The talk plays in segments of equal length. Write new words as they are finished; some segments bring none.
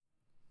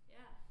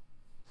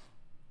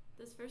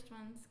first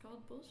one's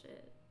called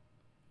Bullshit.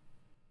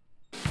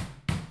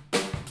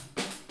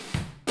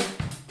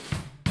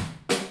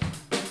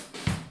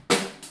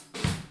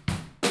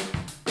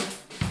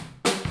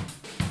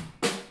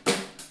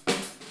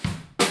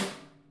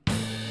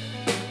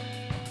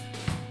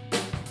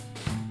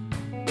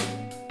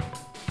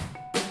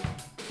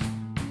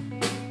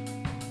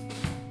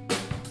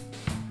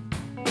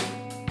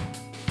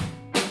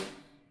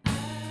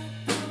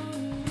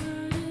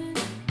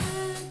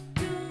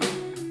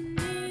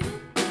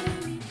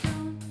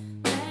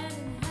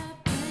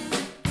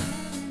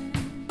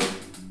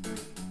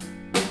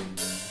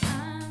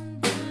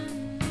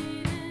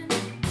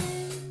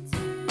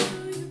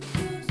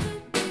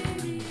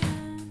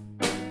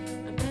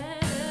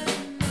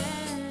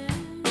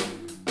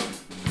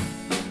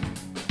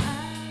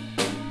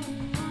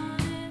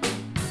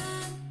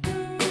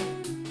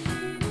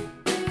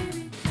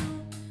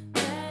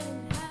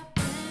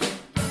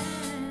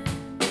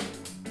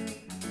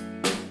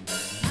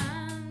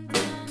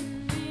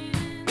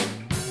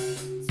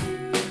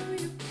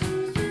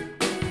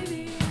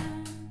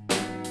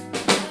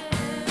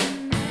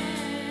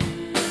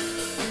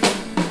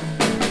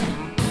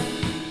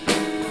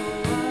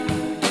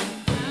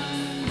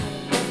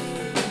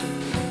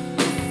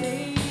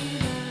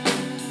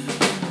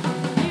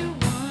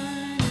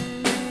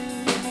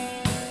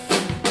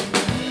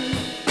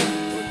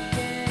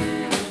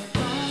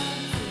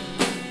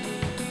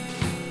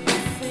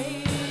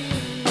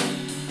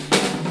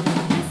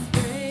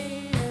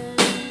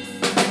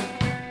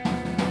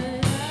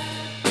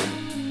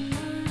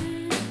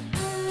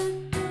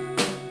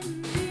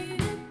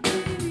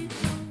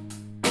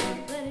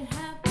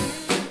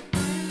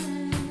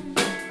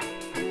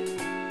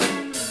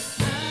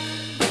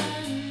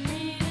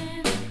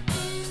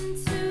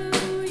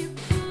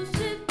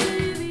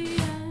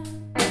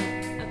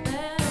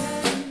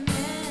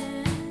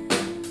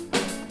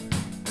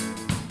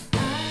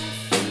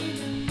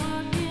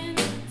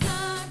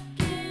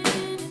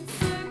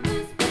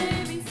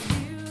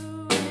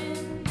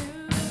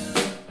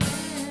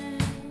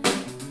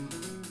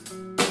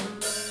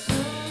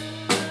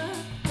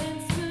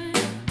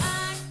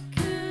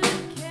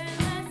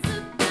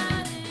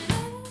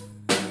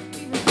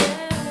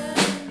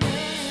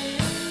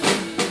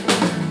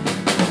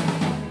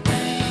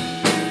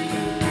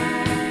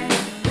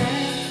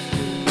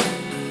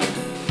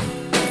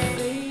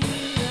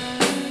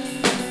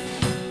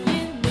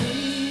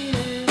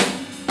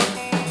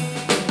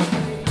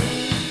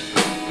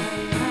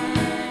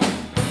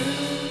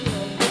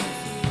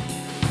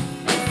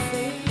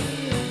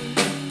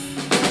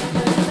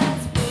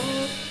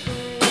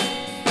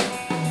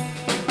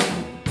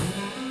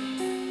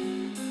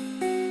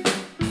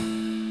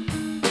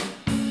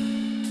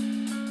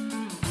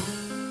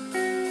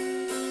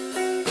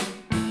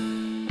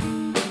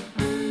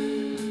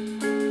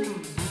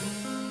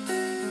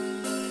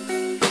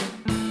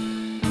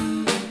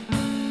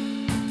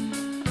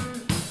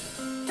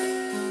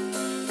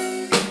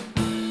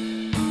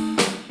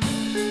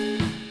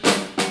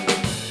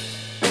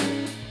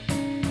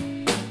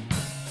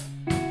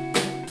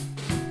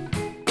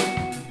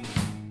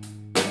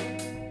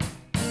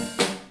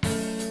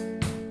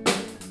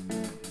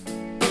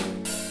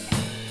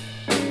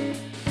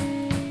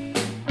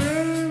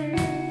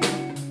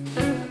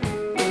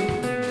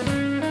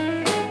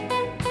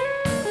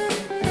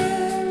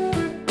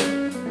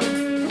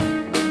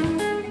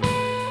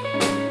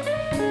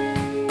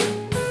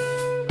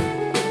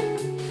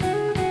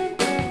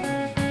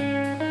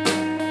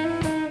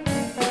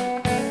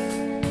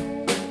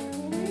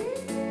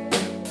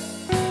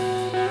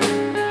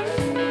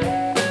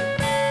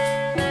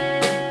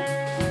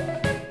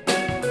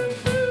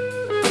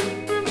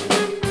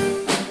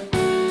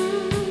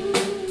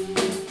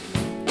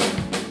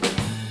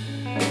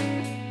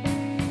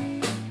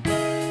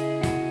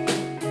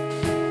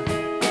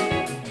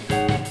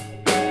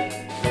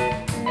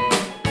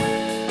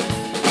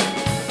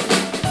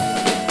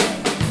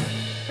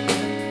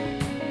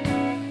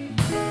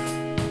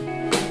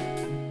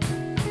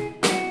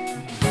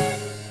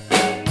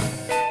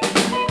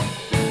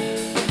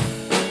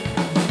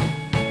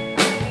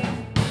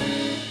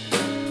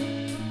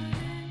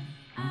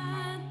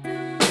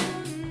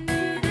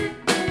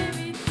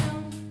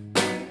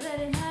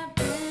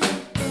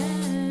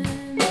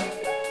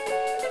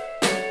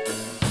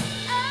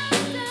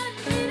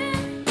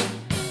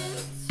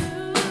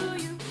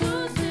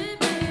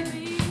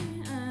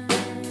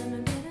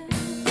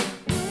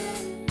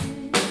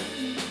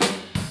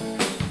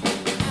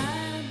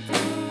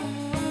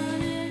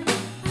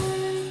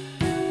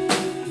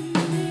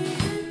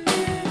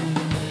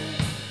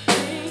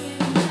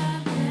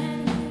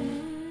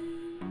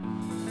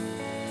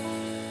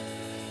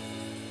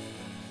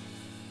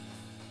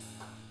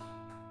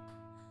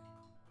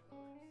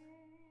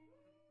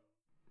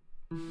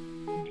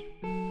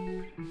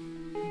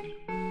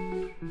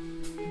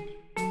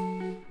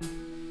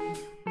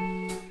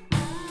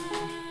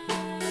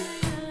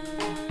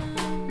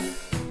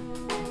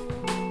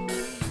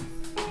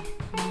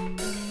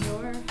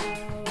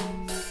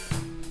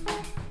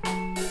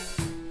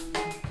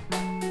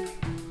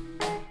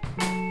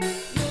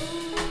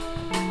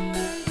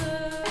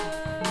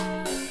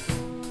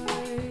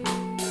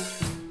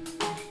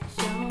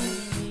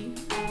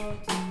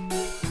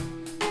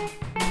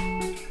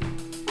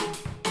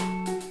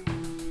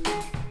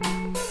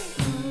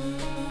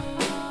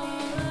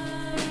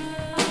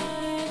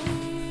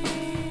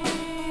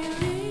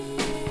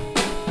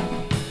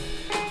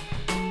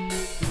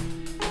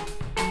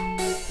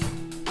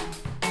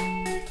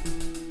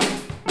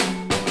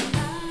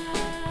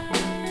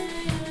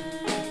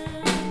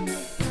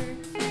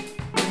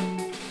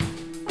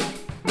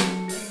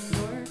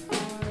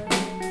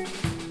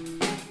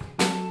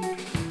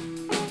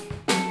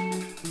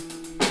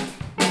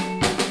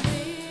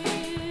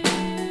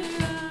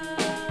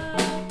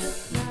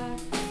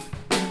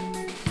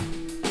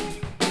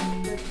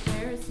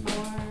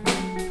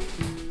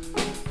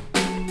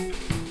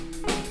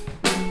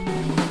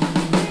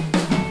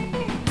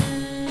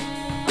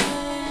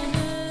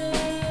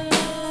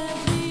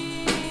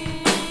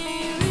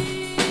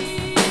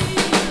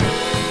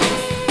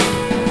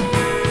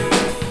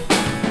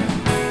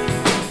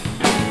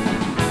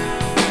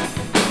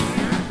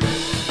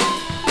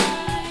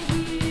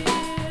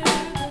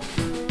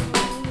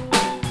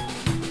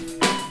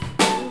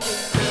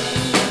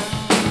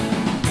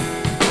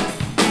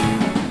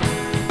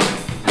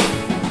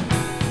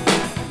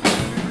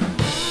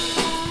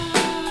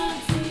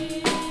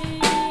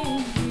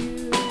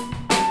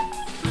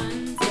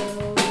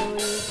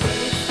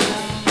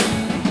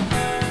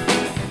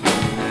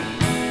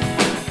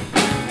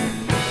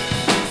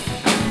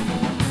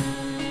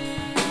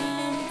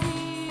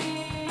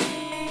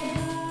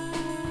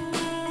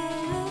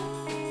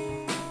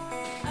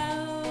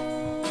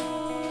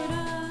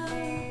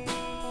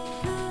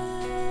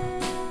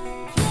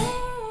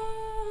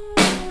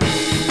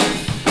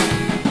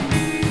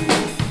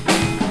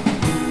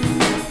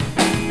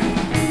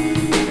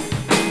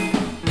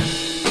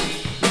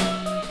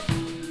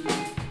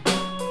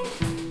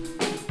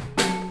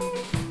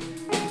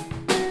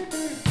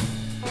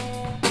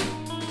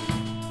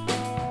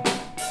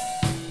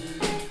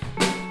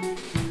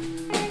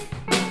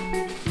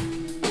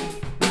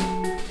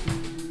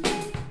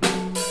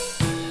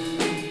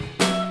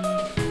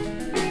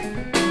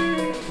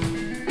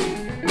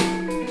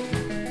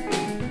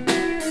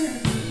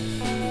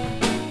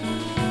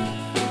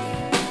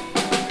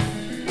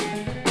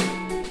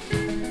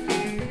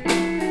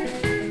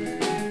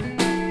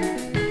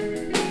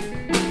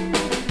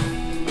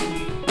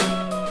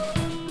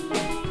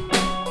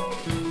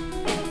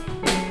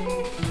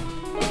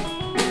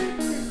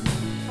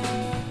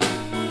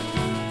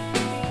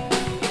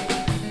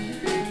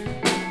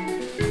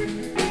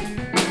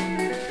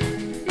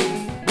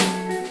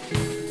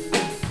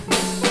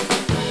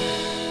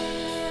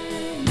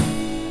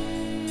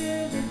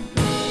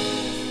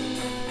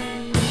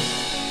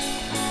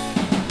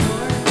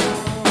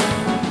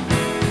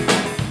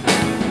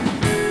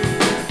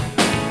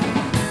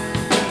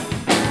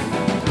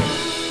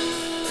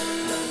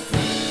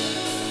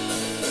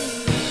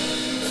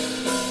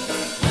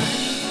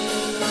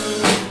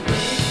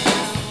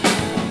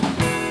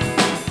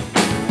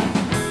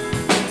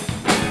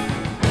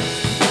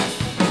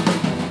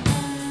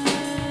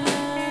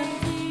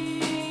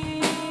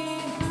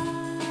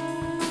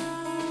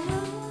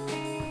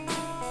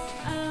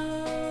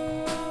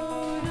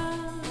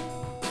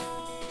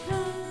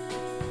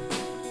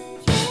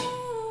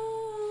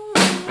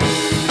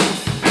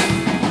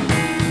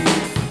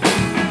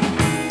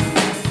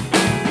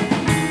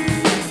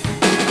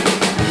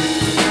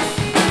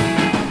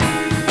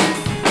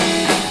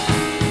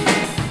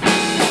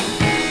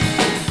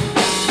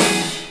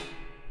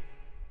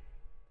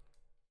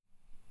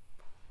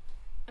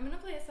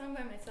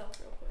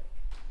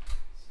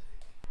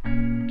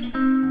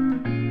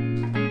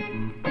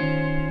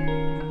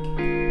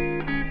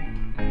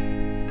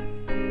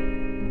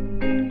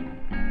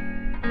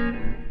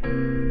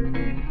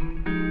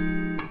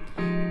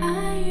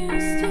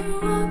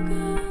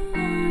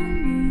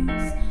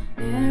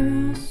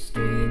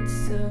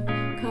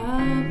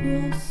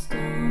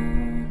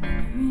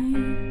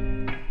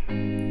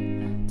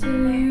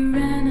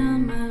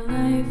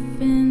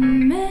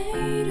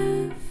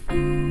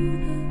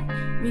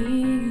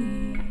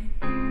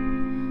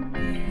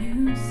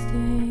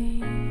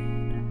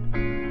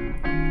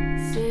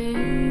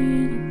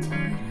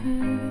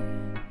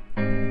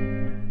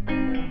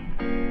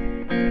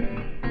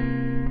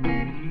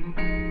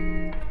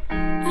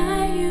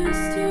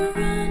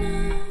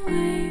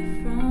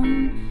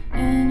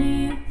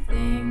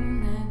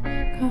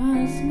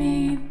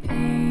 me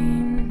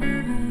pain. I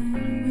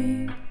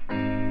wait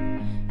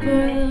for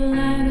the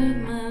light of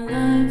my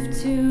life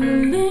to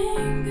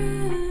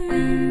linger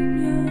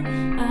in your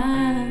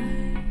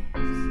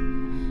eyes,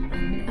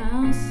 and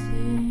I'll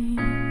stay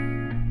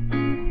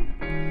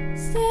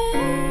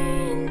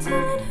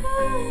until it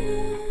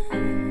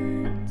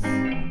hurts.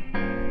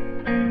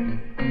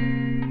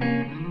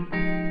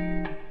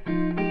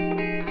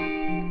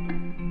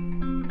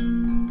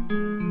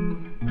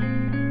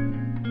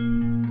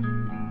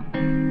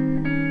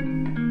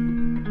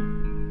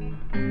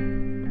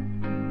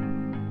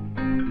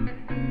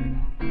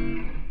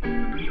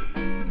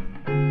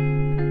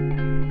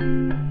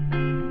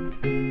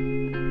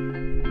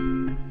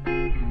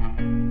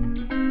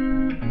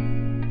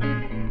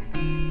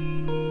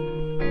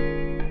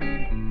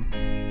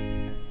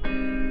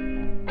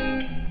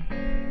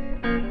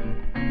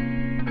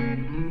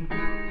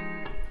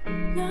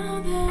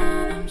 Now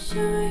that I'm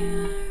sure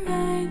you're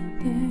right,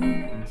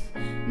 there's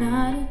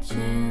not a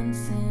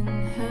chance in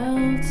hell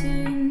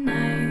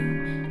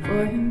tonight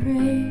for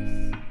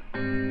embrace.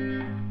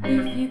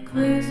 If you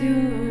close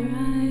your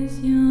eyes,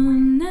 you'll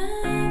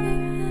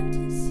never have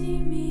to see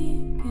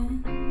me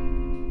again.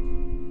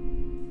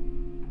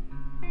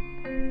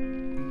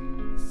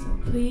 So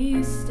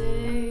please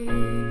stay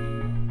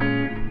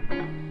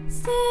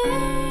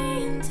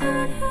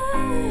until it hurts.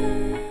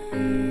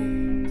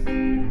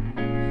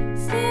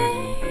 Stay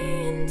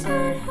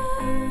until it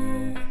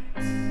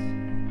hurts.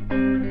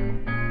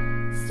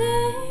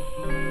 Stay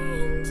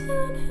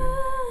until it hurts.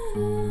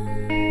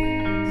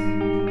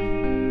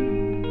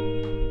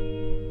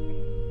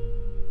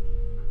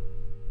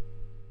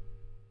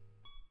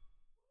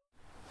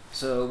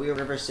 So we are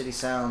River City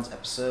Sounds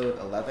episode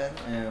 11,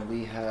 and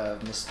we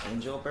have Miss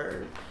Angel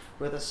Bird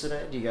with us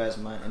today. Do you guys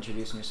mind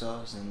introducing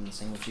yourselves and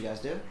saying what you guys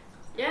do?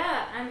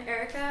 Yeah, I'm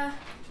Erica.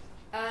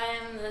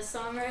 I'm the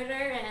songwriter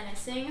and I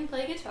sing and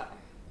play guitar.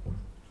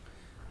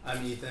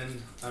 I'm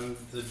Ethan. I'm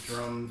the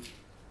drum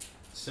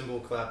cymbal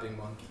clapping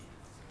monkey.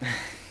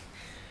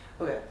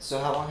 Okay, so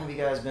how long have you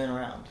guys been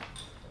around?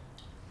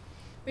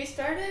 We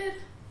started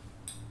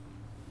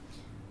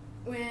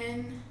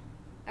when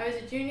I was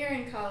a junior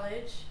in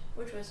college,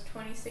 which was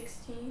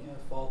 2016. Yeah,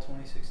 fall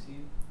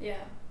 2016. Yeah.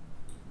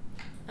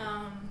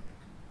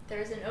 There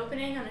was an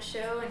opening on a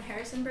show in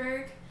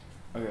Harrisonburg,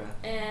 Okay.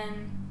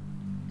 and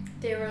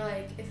they were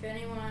like, if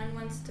anyone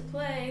wants to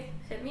play,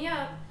 hit me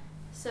up.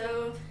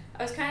 So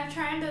I was kind of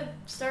trying to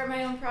start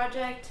my own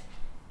project,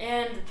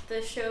 and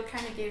the show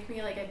kind of gave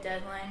me like a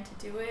deadline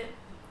to do it.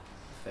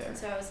 Fair. And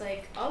so I was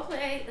like, I'll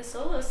play a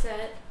solo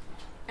set.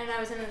 And I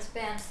was in this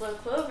band, Slow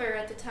Clover,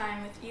 at the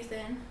time with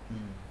Ethan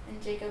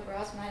and Jacob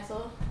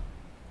Rosmeisel.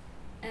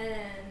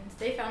 And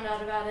they found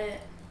out about it,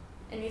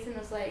 and Ethan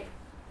was like,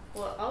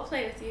 well, I'll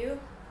play with you.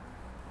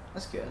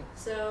 That's good.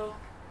 So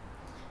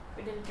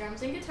we did a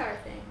drums and guitar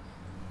thing.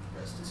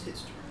 Rest is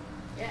history.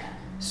 Yeah.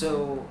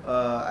 So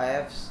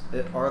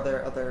are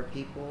there other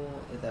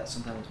people that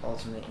sometimes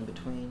alternate in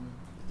between?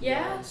 you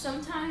Yeah, guys?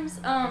 sometimes.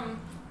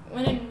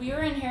 When we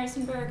were in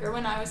Harrisonburg, or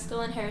when I was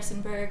still in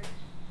Harrisonburg,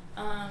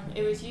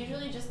 it was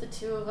usually just the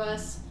two of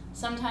us,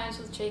 sometimes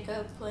with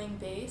Jacob playing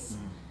bass.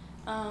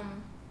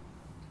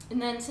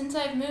 And then since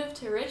I've moved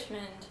to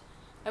Richmond,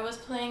 I was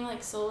playing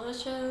like solo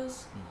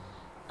shows,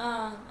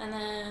 and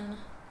then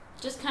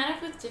just kind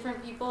of with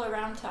different people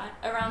around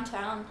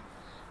town,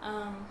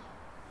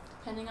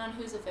 depending on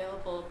who's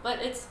available. But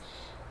it's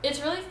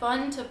really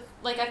fun to,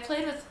 like, I've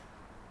played with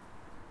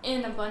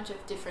in a bunch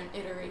of different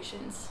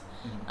iterations,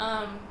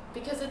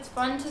 because it's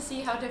fun to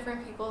see how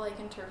different people like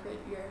interpret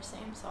your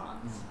same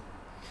songs.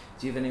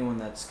 Do you have anyone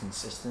that's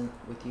consistent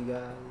with you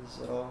guys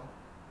at all?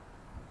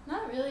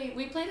 Not really.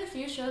 We played a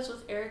few shows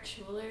with Eric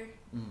Schuler,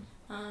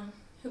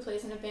 who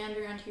plays in a band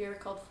around here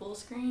called Full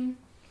Screen.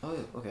 Oh,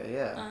 okay,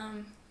 yeah.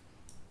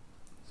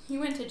 He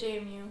went to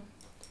JMU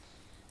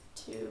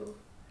too.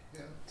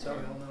 Yeah, that's how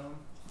we all know him.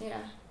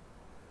 Yeah,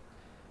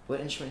 What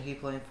instrument do you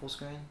play in Full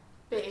Screen?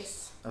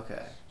 bass.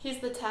 Okay. He's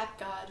the tap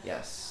god.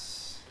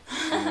 Yes.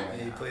 Yeah,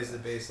 he plays the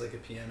bass like a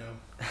piano.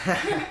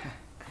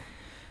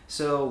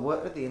 So,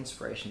 what are the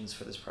inspirations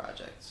for this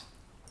project?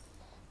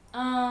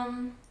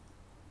 In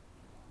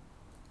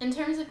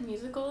terms of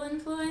musical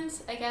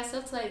influence, I guess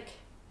that's like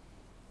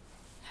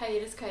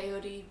Hiatus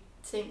Coyote,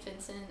 St.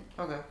 Vincent.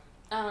 Okay.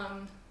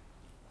 And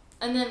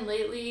then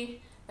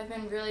lately, I've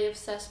been really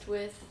obsessed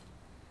with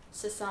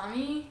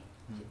Sasami,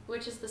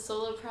 which is the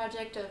solo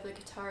project of the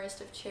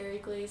guitarist of Cherry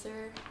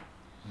Glazer,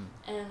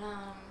 and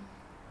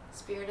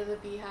Spirit of the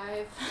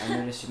Beehive. I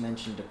noticed you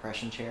mentioned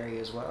Depression Cherry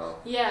as well.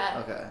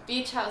 Yeah. Okay.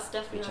 Beach House,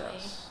 definitely. Beach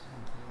House.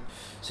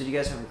 So, do you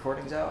guys have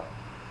recordings out?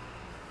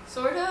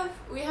 Sort of.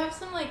 We have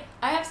some, like,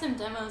 I have some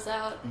demos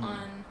out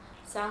on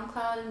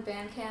SoundCloud and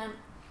Bandcamp.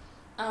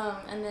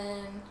 And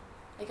then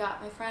I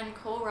got my friend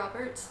Cole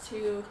Roberts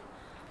to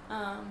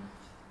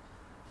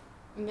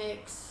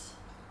mix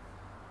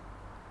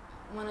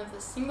one of the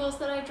singles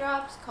that I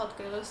dropped called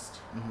Ghost,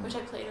 which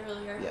I played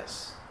earlier.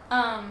 Yes.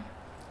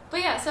 But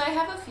yeah, so I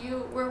have a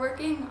few. We're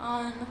working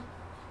on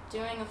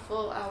doing a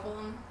full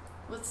album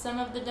with some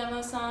of the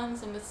demo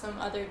songs and with some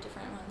other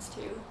different ones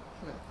too.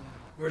 Okay.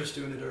 We're just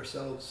doing it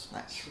ourselves.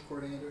 Nice.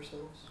 Recording it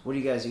ourselves. What are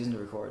you guys using to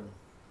record?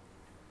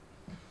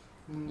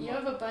 You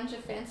have a bunch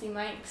of fancy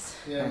mics.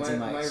 Yeah, Fancy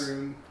my mics.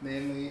 room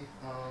mainly.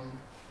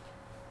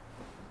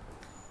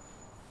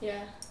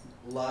 Yeah.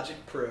 Logic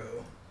Pro.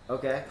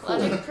 Okay, cool.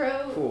 Logic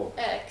Pro Cool.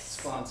 X.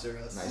 Sponsor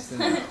us. Nice to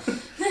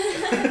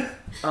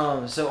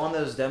know. So on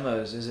those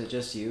demos, is it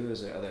just you, or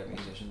is there other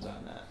musicians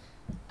on that?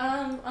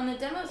 On the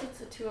demos, it's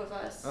the two of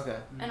us. Okay.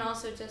 And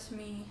also just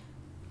me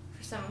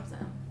for some of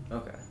them.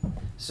 Okay.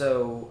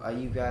 So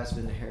you guys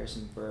been to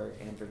Harrisonburg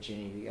and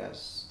Virginia. Have you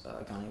guys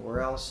gone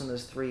anywhere else in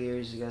those 3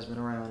 years you guys been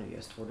around? Have you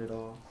guys toured at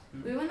all?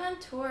 We went on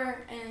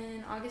tour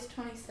in August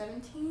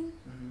 2017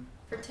 Mm-hmm.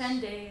 for 10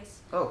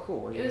 days. Oh,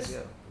 cool. Where did you It guys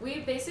go? We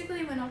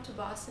basically went up to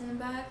Boston and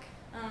back.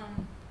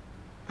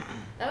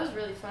 That was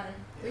really fun.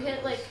 We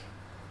hit like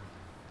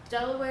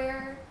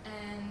Delaware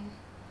and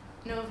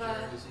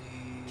Nova,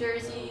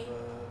 Jersey,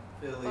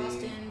 Nova, Philly,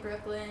 Boston,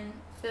 Brooklyn,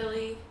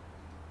 Philly.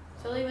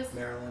 Philly was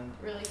Maryland.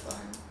 really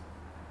fun.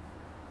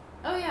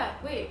 Oh yeah,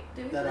 wait,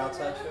 did we That play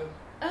outside Maryland?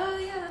 show? Oh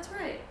yeah, that's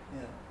right.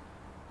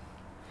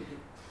 Yeah.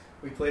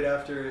 We played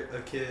after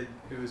a kid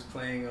who was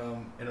playing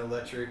an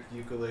electric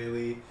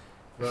ukulele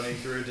running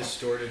through a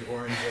distorted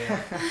orange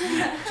amp.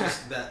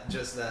 Just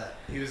that.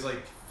 He was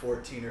like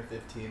 14 or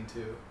 15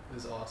 too. It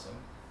was awesome.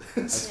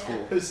 That's Yeah.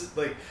 cool. It was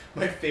like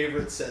my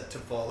favorite set to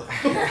follow.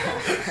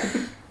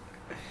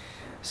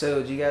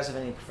 So do you guys have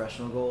any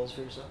professional goals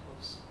for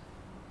yourselves?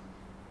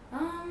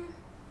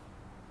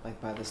 Like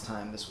by this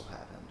time this will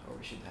happen, or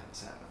we should have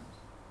this happen.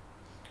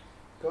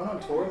 Going on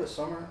tour this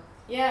summer.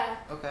 Yeah,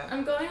 Okay.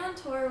 I'm going on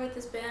tour with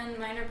this band,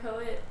 Minor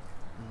Poet.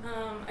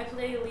 Mhm. I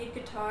play lead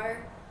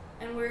guitar,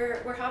 and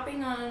we're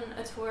hopping on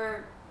a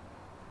tour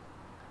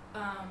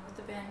with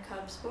the band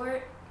Cub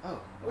Sport. Oh.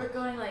 We're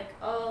going like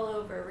all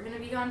over. We're gonna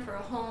be gone for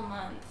a whole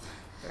month.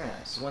 Very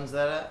nice. When's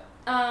that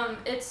at?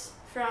 It's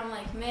from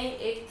like May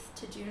 8th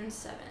to June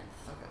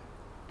 7th. Okay.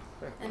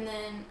 Very cool. And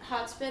then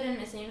Hotspit and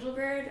Miss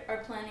Angelbird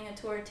are planning a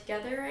tour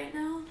together right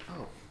now.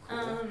 Oh,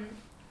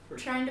 cool.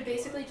 Trying to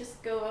basically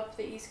just go up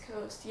the East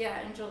Coast,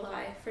 yeah, in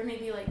July for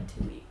maybe like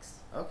 2 weeks.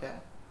 Okay.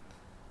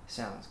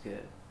 Sounds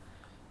good.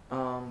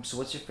 So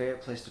what's your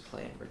favorite place to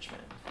play in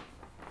Richmond?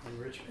 In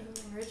Richmond.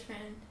 In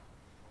Richmond.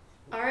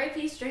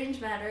 R.I.P. Strange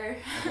Matter.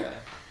 Okay.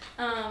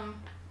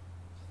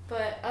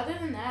 But other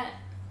than that,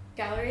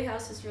 Gallery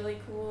House is really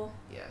cool.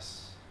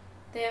 Yes.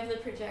 They have the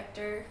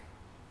projector,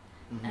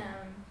 Mhm.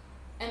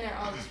 and they're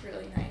all just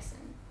really nice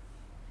and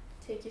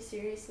take you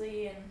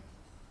seriously and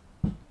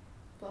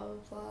blah blah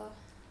blah.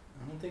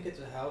 I don't think it's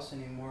a house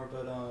anymore,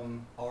 but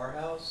our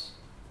house.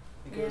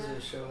 I think it was Yeah.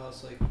 a show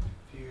house like a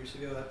few years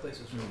ago. That place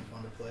was really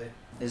fun to play.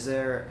 Is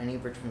there any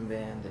Richmond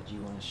band that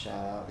you want to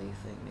shout out that you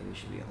think maybe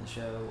should be on the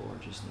show or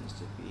just needs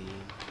to be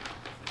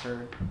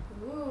heard?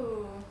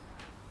 Ooh,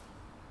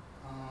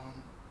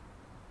 Um,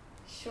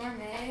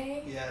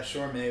 Shormay. yeah,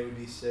 Shormay would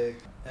be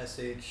sick.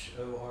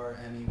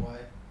 SHORMEY.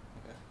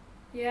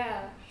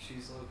 Yeah.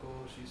 She's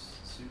local. She's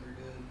super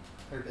good.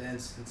 Her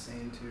band's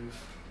insane too.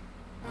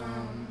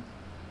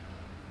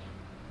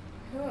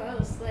 Who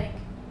else? Like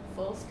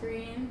Full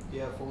Screen.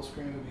 Yeah, Full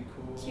Screen would be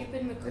cool.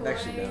 Cupid McCoy. They've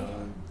actually done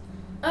one.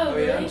 Oh, Oh,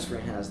 really? yeah? Full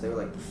Screen has. They were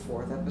like the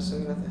 4th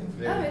episode, I think.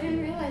 Oh, I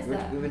didn't realize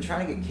that. We've been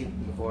trying to get Cupid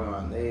McCoy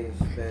on.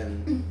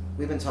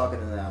 We've been talking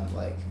to them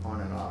like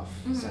on and off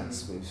Mhm.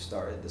 since we've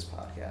started this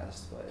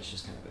podcast, but it's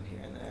just kind of been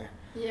here and there.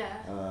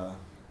 Yeah.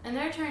 And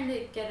they're trying to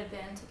get a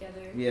band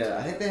together. Yeah,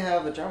 I think they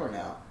have a drummer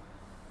now.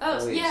 Oh,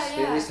 At least. yeah, They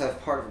at yeah. least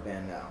have part of a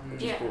band now,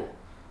 which Yeah. is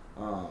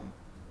cool.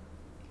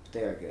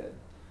 They are good.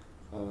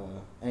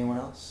 Anyone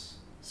else?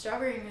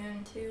 Strawberry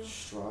Moon too.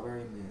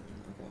 Strawberry Moon.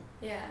 Okay.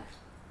 Yeah.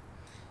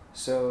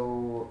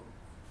 So,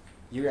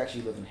 you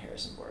actually live in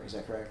Harrisonburg, is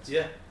that correct?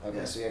 Yeah. Okay,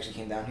 Yeah. so you actually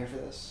came down here for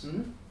this?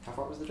 Mm-hmm. How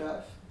far was the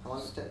drive? How long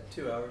did it take?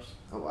 2 hours.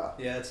 Oh, wow.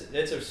 Yeah, it's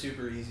a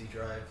super easy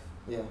drive.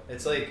 Yeah.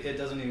 It's like it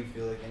doesn't even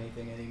feel like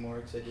anything anymore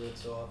because I do it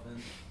so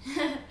often.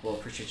 Well,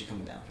 appreciate you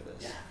coming down for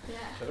this. Yeah.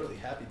 Totally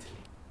happy to.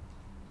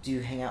 Do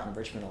you hang out in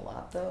Richmond a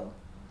lot, though?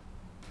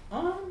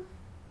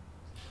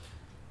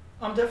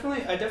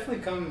 I definitely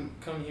come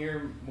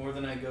here more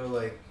than I go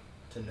like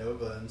to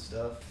Nova and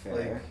stuff. Fair.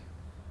 Like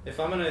if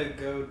I'm gonna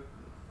go,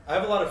 I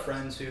have a lot of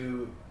friends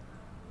who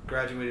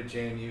graduated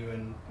JMU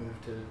and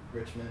moved to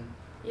Richmond.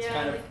 It's Yeah,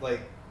 kind like of like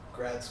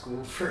grad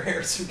school for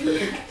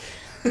Harrisonburg.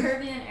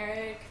 Kirby and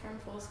Eric from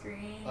Full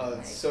Screen.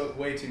 like, So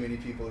way too many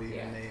people to even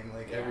Yeah. name.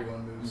 Like Yeah.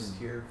 everyone moves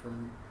here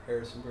from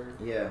Harrisonburg.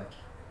 Yeah.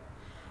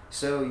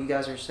 So, you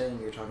guys are saying,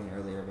 you were talking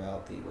earlier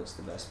about what's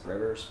the best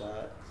burger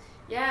spot?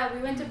 Yeah, we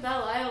went to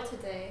Belle Isle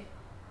today.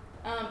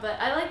 But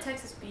I like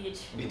Texas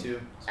Beach. Me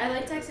too. I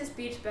like Texas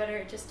Beach better.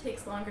 It just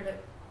takes longer to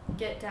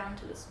get down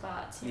to the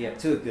spots. You Yeah, know?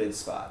 to a good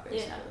spot,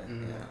 basically. Yeah.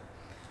 Mhm.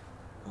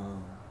 Yeah.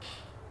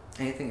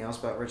 Anything else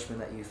about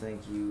Richmond that you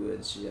think you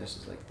would suggest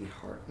is like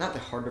not the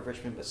heart of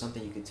Richmond, but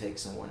something you could take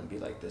someone and be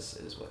like, this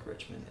is what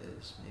Richmond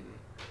is, maybe?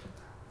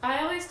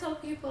 I always tell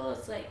people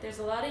it's like there's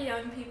a lot of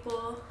young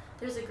people.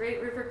 There's a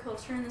great river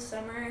culture in the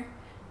summer.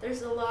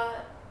 There's a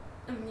lot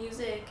of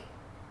music,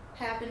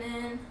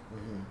 happening,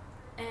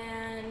 Mm-hmm.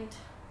 and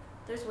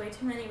there's way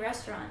too many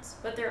restaurants,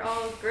 but they're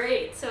all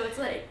great. So it's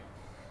like,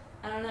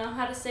 I don't know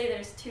how to say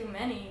there's too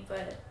many,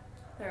 but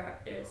there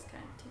is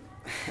kind of too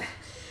many.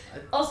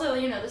 Also,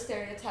 you know, the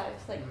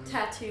stereotypes, like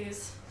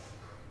tattoos.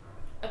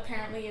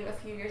 Apparently, a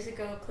few years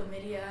ago,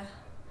 chlamydia.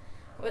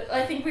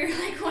 I think we were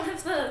like one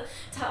of the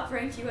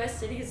top-ranked U.S.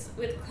 cities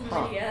with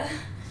chlamydia.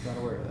 Not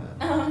aware of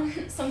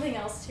that. Something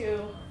else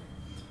too.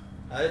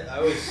 I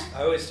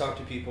always talk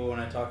to people when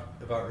I talk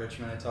about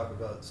Richmond. I talk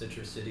about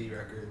Citrus City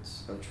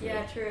Records. Oh, true.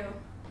 Yeah, true.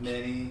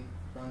 Manny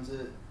runs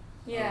it.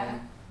 Yeah.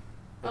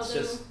 It's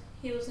Although just.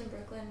 he lives in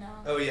Brooklyn now.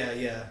 Oh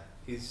yeah.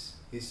 He's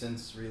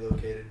since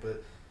relocated,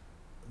 but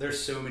there's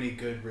so many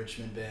good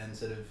Richmond bands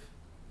that have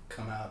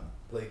come out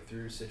like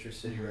through Citrus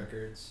City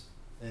Records,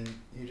 and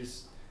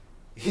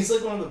he's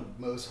like one of the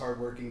most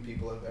hardworking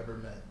people I've ever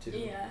met too.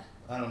 Yeah.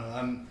 I don't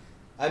know.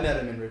 I met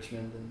him in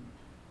Richmond, and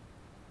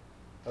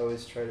I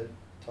always try to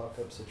talk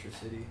up Citrus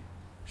City.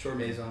 Shore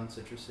Maison,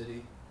 Citrus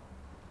City.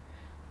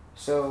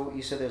 So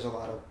you said there's a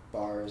lot of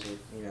bars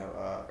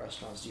or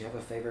restaurants. Do you have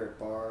a favorite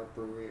bar,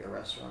 brewery, or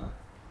restaurant?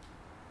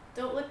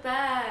 Don't look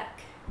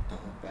back.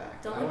 Don't look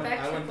back. Don't look back.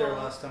 I went there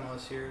last time I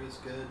was here. It was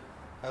good.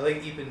 I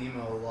like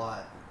Ipanema a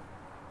lot.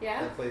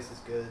 Yeah. That place is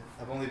good.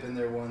 I've only been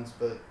there once,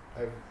 but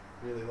I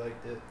really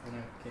liked it when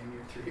I came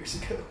here 3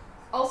 years ago.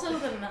 Also,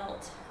 the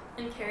Melt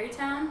in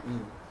Carytown.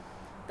 Mm.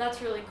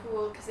 That's really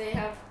cool because they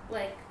have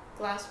like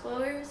glass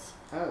blowers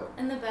Oh.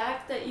 in the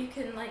back that you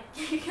can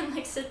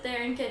sit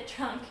there and get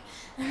drunk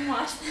and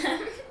watch them.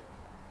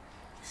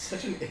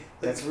 Such an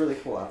That's really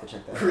cool. I have to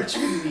check that out.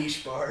 Richmond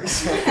niche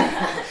bars.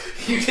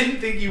 You didn't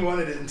think you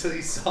wanted it until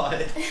you saw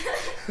it.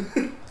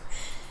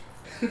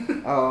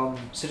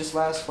 So just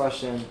last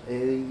question.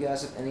 You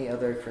guys have any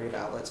other creative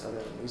outlets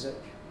other than music?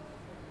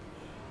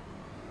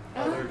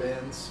 Other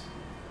bands.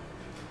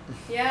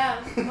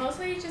 Yeah,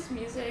 mostly just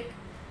music.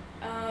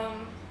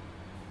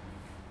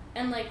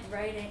 And like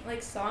writing,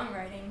 like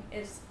songwriting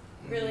is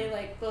really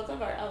like both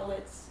of our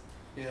outlets.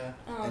 Yeah.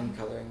 And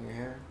coloring your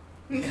hair?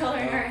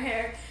 Coloring our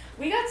hair.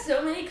 We got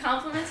so many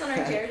compliments on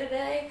our hair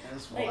today.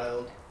 That's Like,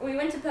 wild. We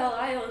went to Belle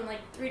Isle and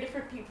like 3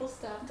 different people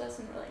stopped us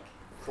and were like,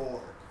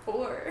 4.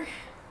 4.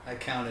 I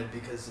counted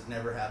because it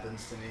never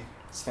happens to me.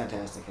 It's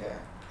fantastic hair.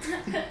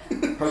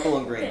 Purple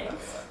and green, by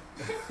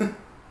the way.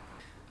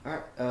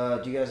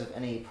 Alright, do you guys have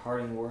any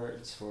parting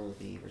words for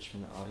the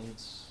Richmond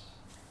audience?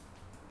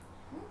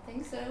 I don't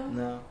think so.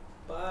 No?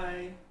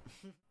 Bye.